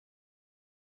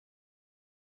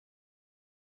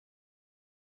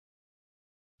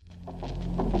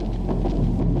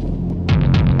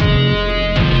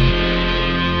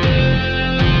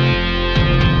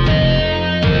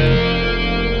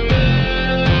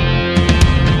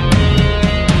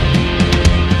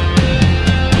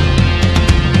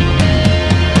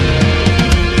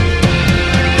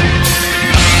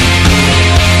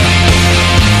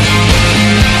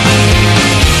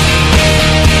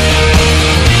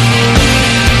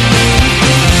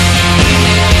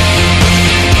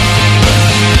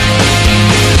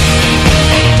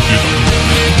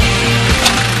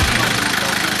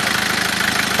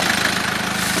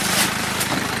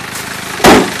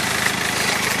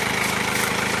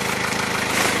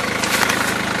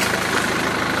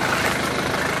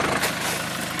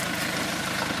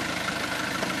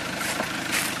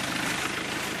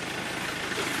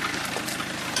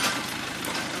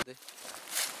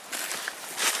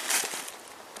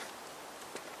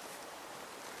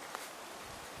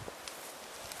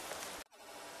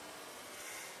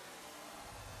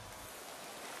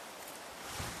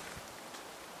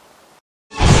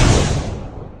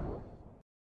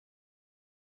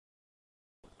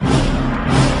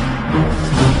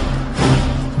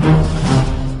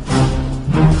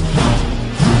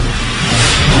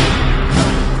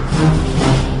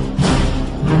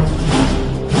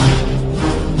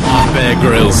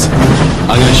skills.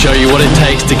 I'm going to show you what it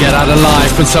takes to get out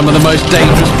alive from some of the most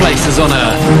dangerous places on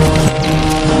Earth.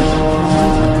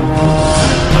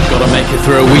 I've got to make it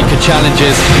through a week of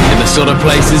challenges in the sort of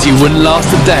places you wouldn't last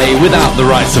a day without the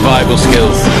right survival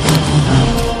skills.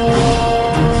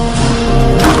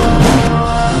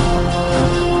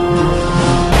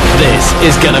 This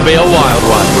is going to be a wild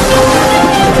one.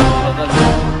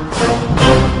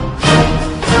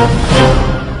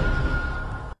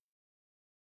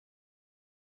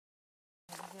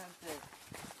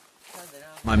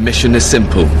 My mission is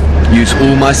simple. Use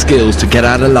all my skills to get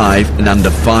out alive in under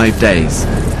 5 days.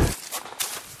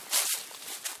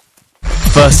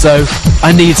 First though,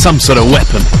 I need some sort of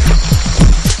weapon.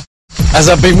 As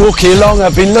I've been walking along,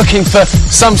 I've been looking for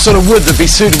some sort of wood that'd be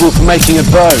suitable for making a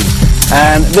bow.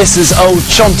 And this is old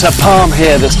Chonta palm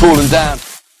here that's fallen down.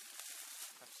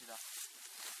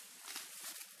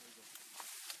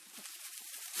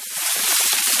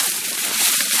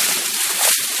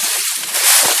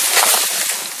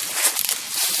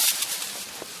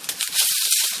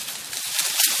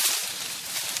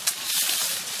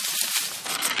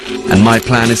 And my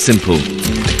plan is simple,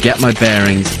 to get my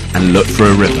bearings and look for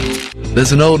a river.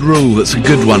 There's an old rule that's a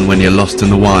good one when you're lost in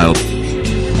the wild.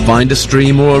 Find a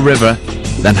stream or a river,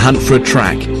 then hunt for a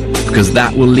track, because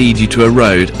that will lead you to a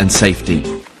road and safety.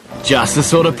 Just the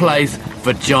sort of place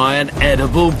for giant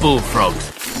edible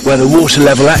bullfrogs. Where the water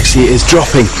level actually is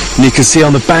dropping, and you can see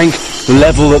on the bank the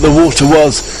level that the water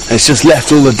was, and it's just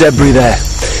left all the debris there.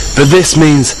 But this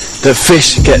means that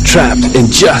fish get trapped in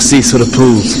just these sort of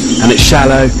pools, and it's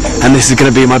shallow, and this is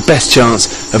going to be my best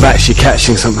chance of actually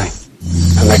catching something.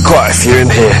 And there are quite a few in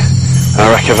here. I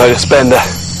reckon if I just spend a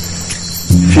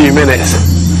few minutes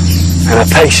and are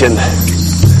patient,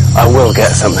 I will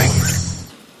get something.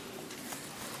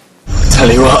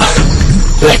 Tell you what,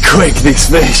 they're quick, these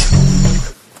fish.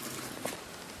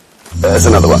 There's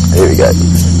another one. Here we go.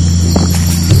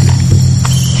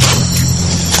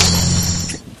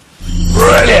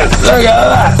 Brilliant! Look at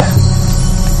that!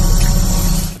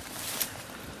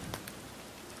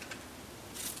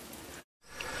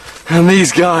 And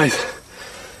these guys,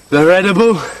 they're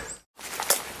edible.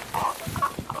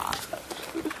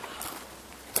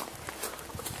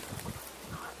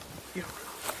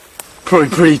 Probably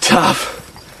pretty tough.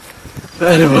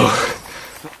 Edible.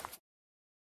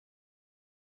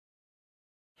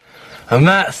 And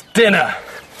that's dinner.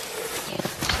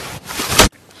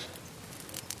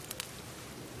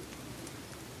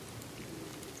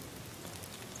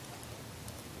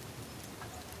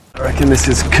 I reckon this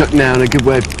is cooked now, and a good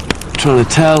way of trying to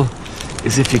tell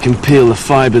is if you can peel the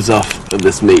fibres off of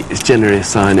this meat. It's generally a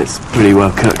sign it's pretty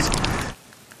well cooked.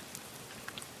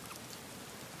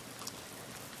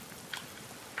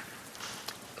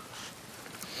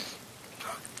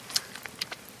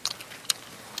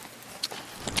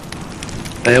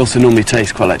 They also normally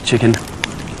taste quite like chicken.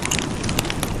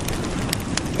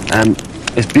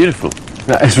 It's beautiful.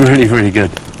 That is really, really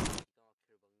good.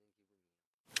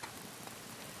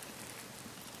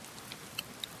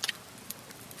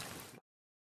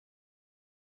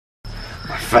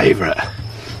 My favourite.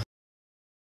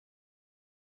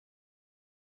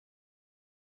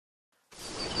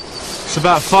 It's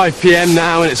about 5 PM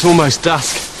now and it's almost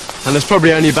dusk, and there's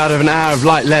probably only about an hour of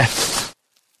light left.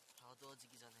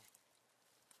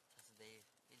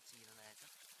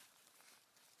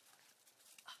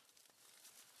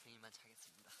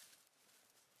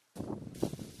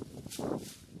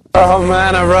 Oh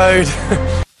man, a road.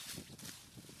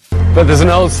 But there's an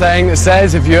old saying that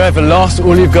says if you're ever lost,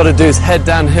 all you've got to do is head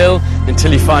downhill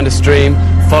until you find a stream,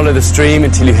 follow the stream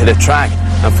until you hit a track,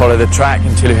 and follow the track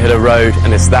until you hit a road,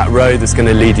 and it's that road that's going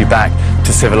to lead you back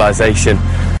to civilization.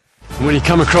 And when you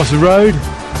come across a road,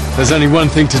 there's only one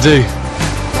thing to do.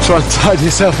 Try and tidy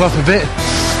yourself up a bit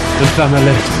and find a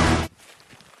lift.